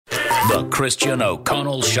The Christian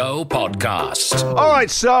O'Connell Show podcast. All right,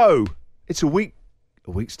 so it's a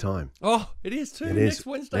week's time. Oh, it is too. It Next is.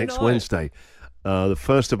 Wednesday Next night. Wednesday. The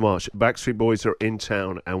 1st of March. Backstreet Boys are in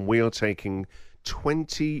town, and we are taking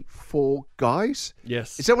 24 guys.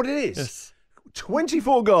 Yes. Is that what it is? Yes.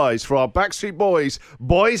 24 guys for our Backstreet Boys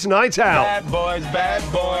Boys Night Out. Bad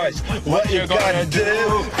boys, what you gonna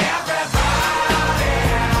do?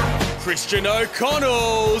 Christian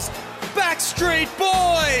O'Connell's Backstreet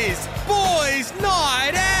Boys Boys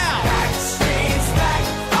Night Out.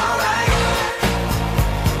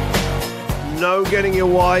 No getting your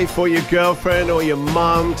wife or your girlfriend or your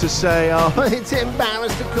mum to say, oh, it's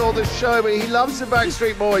embarrassed to call the show, but he loves the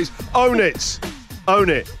Backstreet Boys. Own it. Own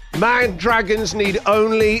it. Man Dragons need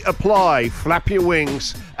only apply. Flap your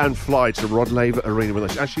wings and fly to Rod Laver Arena with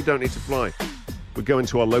us. Actually, you don't need to fly. We're going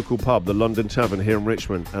to our local pub, the London Tavern here in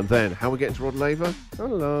Richmond. And then, how are we getting to Rod Laver?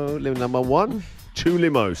 Hello, limo number 1. 2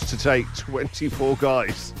 limos to take 24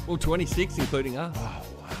 guys. Well, 26, including us.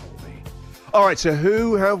 All right, so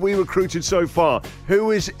who have we recruited so far?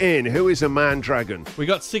 Who is in? Who is a Man Dragon? We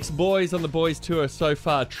got 6 boys on the boys tour so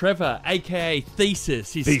far. Trevor, a.k.a.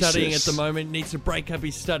 Thesis. He's studying at the moment. Needs to break up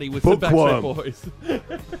his study with the Backstreet Boys.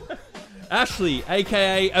 Ashley,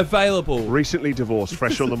 a.k.a. Available. Recently divorced,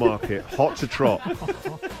 fresh on the market, hot to trot.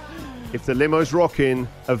 If the limo's rocking,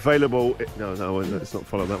 available. No, let's not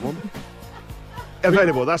follow that one.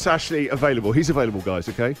 Available. That's Ashley. Available. He's available, guys.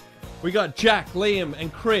 Okay. We got Jack, Liam,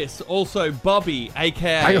 and Chris. Also, Bobby,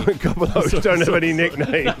 a.k.a. Hang on, a couple of those don't have any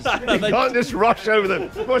nicknames. You can't just rush over them.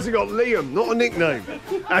 Of course, you got Liam, not a nickname,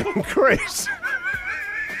 and Chris.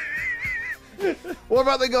 What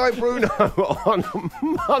about the guy Bruno on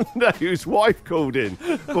Monday whose wife called in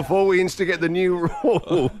before we instigate the new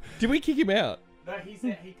rule? Did we kick him out? No, he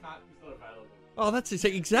can't. He's not available. Oh, that's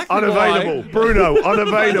exactly Unavailable. why. Bruno,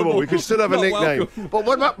 unavailable. We could still have a Not nickname. welcome. But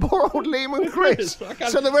what about poor old Liam and Chris?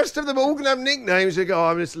 Chris, So the rest of them all can have nicknames. They go,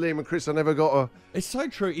 I'm just Liam and Chris. I never got a... It's so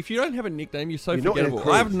true. If you don't have a nickname, you're so You're not in a forgettable.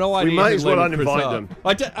 crew. I have no idea. We may who as well Liam and Chris uninvite are.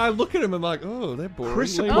 them. I look at them and I'm like, oh, they're boring.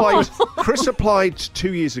 Chris Liam- applied, Chris applied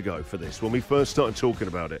 2 years ago for this when we first started talking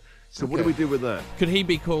about it. So what do we do with that? Could he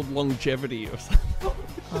be called Longevity or something?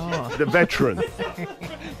 The veteran.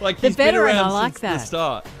 Like The he's been veteran, around I like since that. the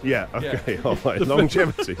start. Yeah, okay, all right.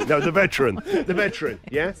 Longevity. No, the veteran. The veteran,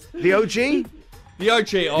 yeah? The OG? The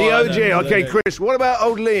OG. The OG. Okay, Chris, what about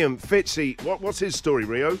old Liam Fitzy? What's his story,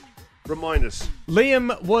 Rio? Remind us.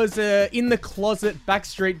 Liam was in the closet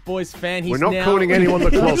Backstreet Boys fan. He's We're not now... calling anyone the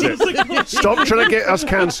closet. Stop trying to get us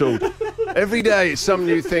cancelled. Every day it's some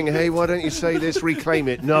new thing. Hey, why don't you say this? Reclaim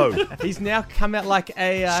it. No. He's now come out like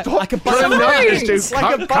a Stop like a trying to butterfly. notice, dude. It's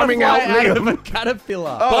like a Coming butterfly out, out of Liam. a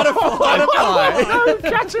caterpillar. Butterfly.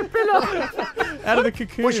 Caterpillar out of the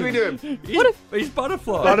cocoon. What should we do? He's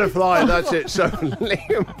Butterfly. Butterfly, that's it. So,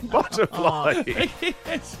 Liam Butterfly.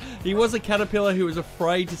 Yes. He was a caterpillar who was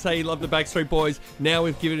afraid to say he loved the Backstreet Boys. Now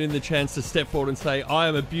we've given him the chance to step forward and say, I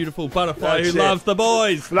am a beautiful butterfly That's who it. loves the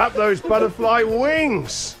boys. Flap those butterfly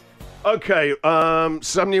wings. Okay,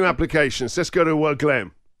 some new applications. Let's go to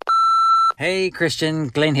Glenn. Hey Christian,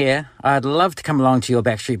 Glenn here. I'd love to come along to your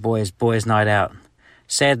Backstreet Boys Night Out.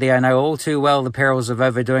 Sadly, I know all too well the perils of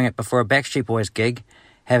overdoing it before a Backstreet Boys gig,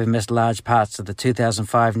 having missed large parts of the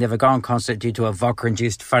 2005 Never Gone concert due to a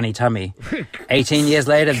vodka-induced funny tummy. 18 years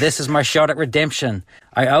later, this is my shot at redemption.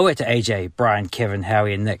 I owe it to AJ, Brian, Kevin,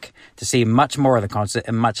 Howie and Nick to see much more of the concert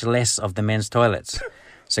and much less of the men's toilets.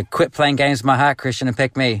 So quit playing games with my heart, Christian, and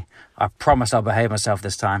pick me. I promise I'll behave myself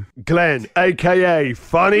this time. Glenn, a.k.a.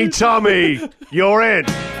 Funny Tummy, you're in.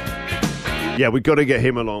 Yeah, we've got to get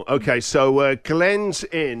him along. Okay, so Glenn's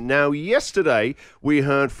in. Now, yesterday, we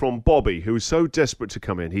heard from Bobby, who was so desperate to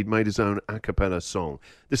come in, he'd made his own a cappella song.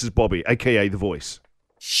 This is Bobby, a.k.a. The Voice.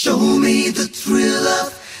 Show me the thrill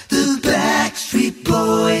of the Backstreet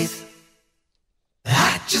Boys.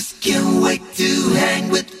 I just can't wait to hang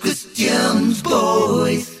with Christian's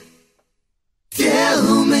boys.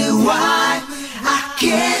 Tell me why I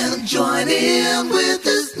can't join in with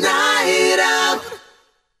this night out.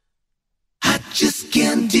 I just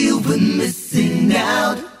can't deal with missing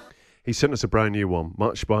out. He sent us a brand new one,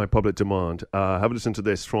 much by public demand. Have a listen to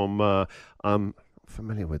this from, I'm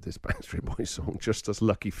familiar with this Backstreet Boys song, just as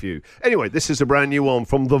lucky few. Anyway, this is a brand new one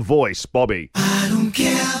from The Voice, Bobby. I don't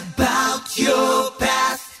care about your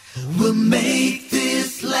past, we'll make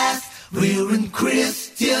this last. We're in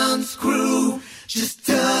Christian's crew, just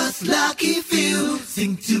us lucky few.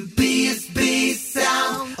 Sing to BSB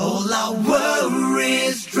sound, all our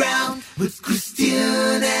worries drowned. With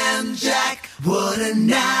Christian and Jack, what a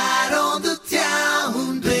night on the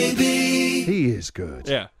town, baby. He is good.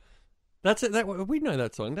 Yeah. That's it. We know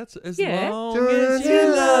that song. That's As Yeah. Long As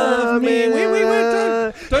You Love Me.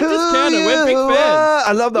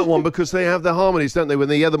 I love that one because they have the harmonies, don't they? When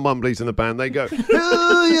the other mumblies in the band, they go,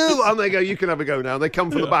 and they go, you can have a go now. And they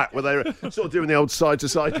come from the back where they're sort of doing the old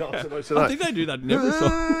side-to-side dance. And most of that. I think they do that in every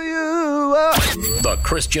song. The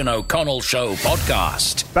Christian O'Connell Show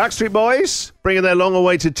podcast. Backstreet Boys bringing their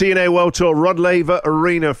long-awaited TNA World Tour Rod Laver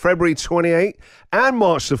Arena February 28th and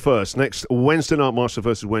March the 1st. Next Wednesday night, March the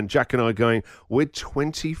 1st, is when Jack and I are going with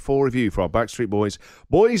 24 of you for our Backstreet Boys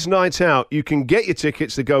Boys Night Out. You can get your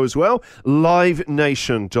tickets to go as well.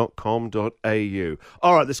 livenation.com.au.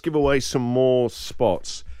 All right, let's give away some more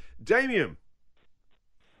spots. Damien.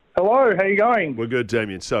 Hello, how you going? We're good,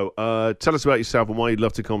 Damien. So tell us about yourself and why you'd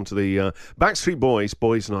love to come to the Backstreet Boys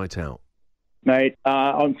Boys Night Out. Mate,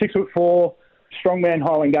 I'm 6'4", strongman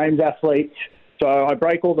Highland Games athlete. So I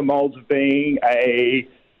break all the molds of being a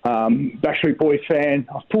Backstreet Boys fan.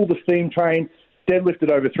 I've pulled the steam train,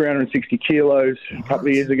 deadlifted over 360 kilos a couple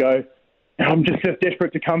of years ago. And I'm just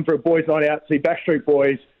desperate to come for a boys' night out, see Backstreet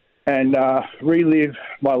Boys, and relive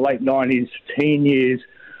my late 90s, teen years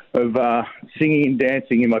of singing and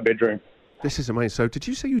dancing in my bedroom. This is amazing. So did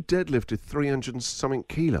you say you deadlifted 300 and something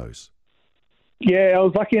kilos? Yeah, I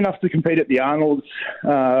was lucky enough to compete at the Arnold's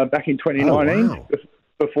back in 2019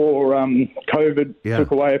 before COVID took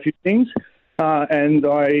away a few things. And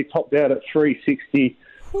I topped out at 360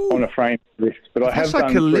 on a frame lift. But I have like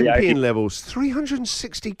done Olympian levels,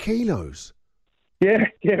 360 kilos. Yeah,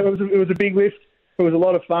 it was a big lift. It was a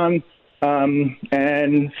lot of fun.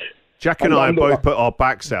 And Jack and I have both put our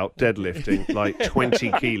backs out deadlifting like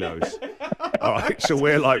 20 kilos. All right, so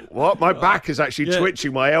we're like, what? My back is actually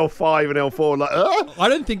twitching. My L5 and L4 like, I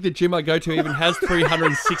don't think the gym I go to even has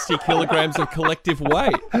 360 kilograms of collective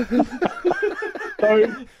weight.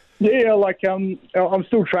 So, yeah, like I'm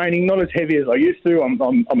still training, not as heavy as I used to. I'm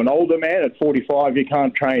an older man at 45. You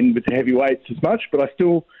can't train with the heavy weights as much, but I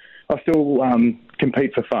still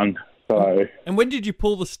compete for fun. So. And when did you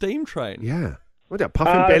pull the steam train? Yeah. What that,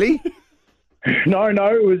 puffing belly? No, it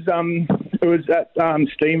was at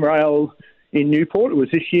Steam Rail in Newport. It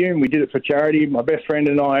was this year, and we did it for charity. My best friend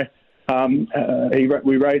and I,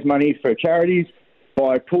 we raised money for charities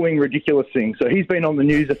by pulling ridiculous things. So he's been on the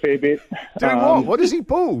news a fair bit. Doing what? What has he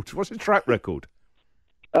pulled? What's his track record?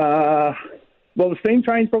 Well, the steam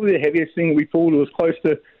train's probably the heaviest thing we pulled. It was close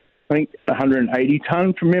to, I think, 180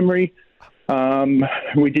 tonne from memory.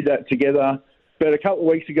 We did that together. But a couple of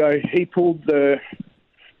weeks ago, he pulled the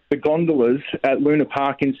gondolas at Luna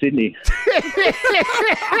Park in Sydney.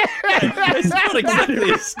 It's not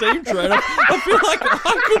exactly a steam train. I feel like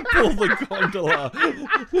I could pull the gondola.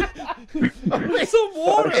 It's some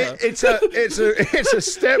water. It's a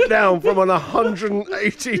step down from an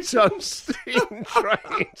 180-ton steam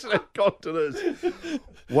train to the gondolas.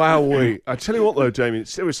 Wowee. I tell you what, though, Damien,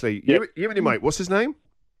 seriously, you and your mate, what's his name?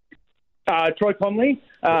 Troy Conley,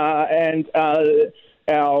 and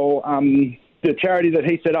the charity that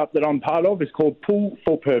he set up that I'm part of is called Pull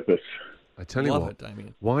for Purpose. I tell you what,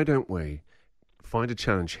 Damien. Why don't we find a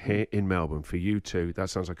challenge here in Melbourne for you two? That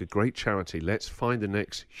sounds like a great charity. Let's find the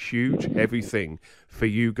next huge, heavy thing for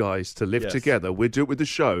you guys to live together. We'll do it with the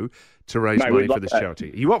show to raise money for this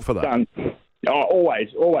charity. Are you up for that? Done. Oh, always.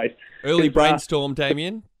 Early brainstorm,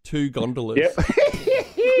 Damien. 2 gondolas. Yep.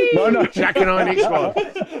 No. Jack and I in each one.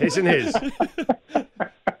 His and his.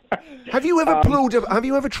 Have you ever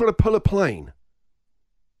tried to pull a plane?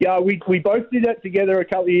 Yeah, we both did that together a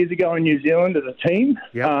couple of years ago in New Zealand as a team.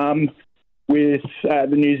 Yep. With the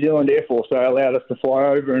New Zealand Air Force. They allowed us to fly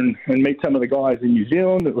over and meet some of the guys in New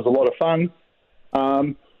Zealand. It was a lot of fun.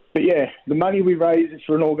 But yeah, the money we raise is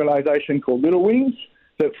for an organisation called Little Wings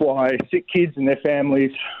that fly sick kids and their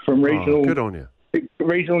families from regional. Good on you.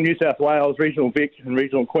 Regional New South Wales, regional Vic and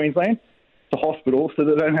regional Queensland to hospital so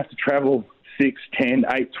that they don't have to travel 6, 10,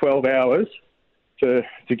 8, 12 hours to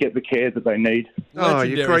get the care that they need. Oh,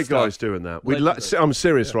 you're great guys doing that. I'm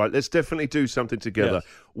serious, right? Let's definitely do something together.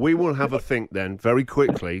 Yes. We will have a think then very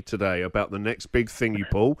quickly today about the next big thing you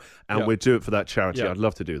pull, and we'll do it for that charity. I'd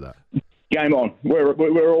love to do that. Game on.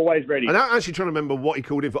 We're always ready. And I'm actually trying to remember what he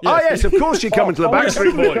called in for. Yes. Oh, yes, of course you're coming to the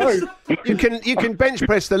Backstreet Boys. You can bench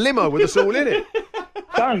press the limo with us all in it.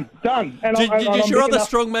 Done. And Did your other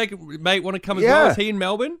strong mate want to come as well? Is he in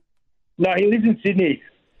Melbourne? No, he lives in Sydney.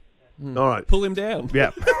 All right. Pull him down.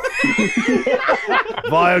 Yeah.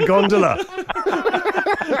 Via gondola.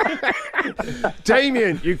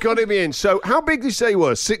 Damien, you've got him in. So how big did you say you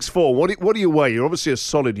were? 6'4". What do you weigh? You're obviously a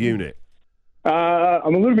solid unit.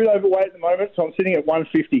 I'm a little bit overweight at the moment, so I'm sitting at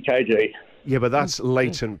 150 kg. Yeah, but that's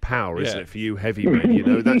latent power, isn't it, for you heavy men? You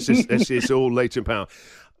know, that's just all latent power.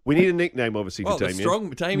 We need a nickname, obviously, for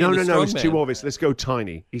Damien. Damien. No, it's too obvious. Let's go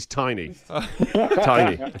Tiny. He's tiny.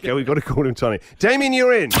 Tiny. Okay, we've got to call him Tiny. Damien,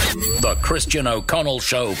 you're in. The Christian O'Connell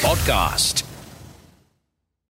Show podcast.